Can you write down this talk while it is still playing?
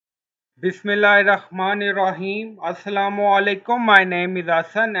Bismillahirrahmanirrahim. Assalamu alaikum. My name is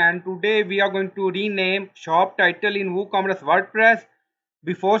Hassan and today we are going to rename shop title in WooCommerce WordPress.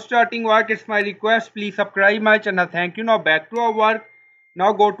 Before starting work, it's my request, please subscribe my channel. Thank you. Now back to our work.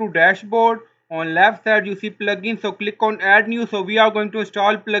 Now go to dashboard. On left side you see plugin. So click on add new. So we are going to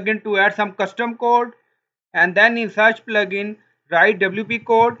install plugin to add some custom code. And then in search plugin, write WP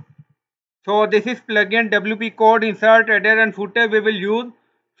code. So this is plugin WP code insert header and footer we will use.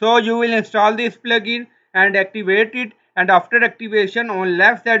 So you will install this plugin and activate it, and after activation on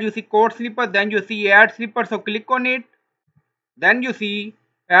left side you see code snippet, then you see add snippet, so click on it. Then you see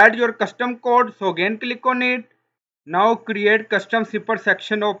add your custom code, so again click on it. Now create custom snippet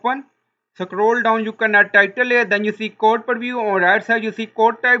section open. Scroll down, you can add title here, then you see code preview. On right side you see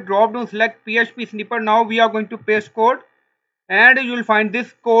code type, drop down select PHP snippet. Now we are going to paste code and you will find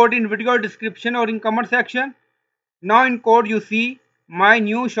this code in video description or in comment section. Now in code you see my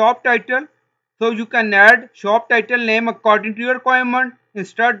new shop title, so you can add shop title name according to your requirement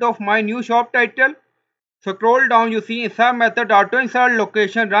instead of my new shop title. Scroll down, you see insert method, auto insert,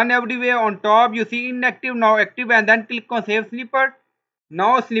 location, run everywhere. On top you see inactive, now active, and then click on save snippet.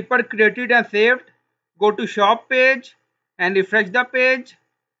 Now snippet created and saved. Go to shop page and refresh the page.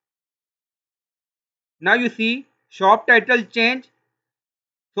 Now you see shop title change.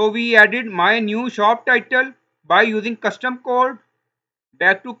 So we added my new shop title by using custom code.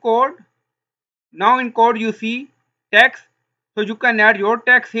 Back to code. Now in code you see text. So you can add your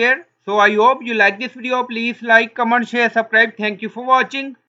text here. So I hope you like this video. Please like, comment, share, subscribe. Thank you for watching.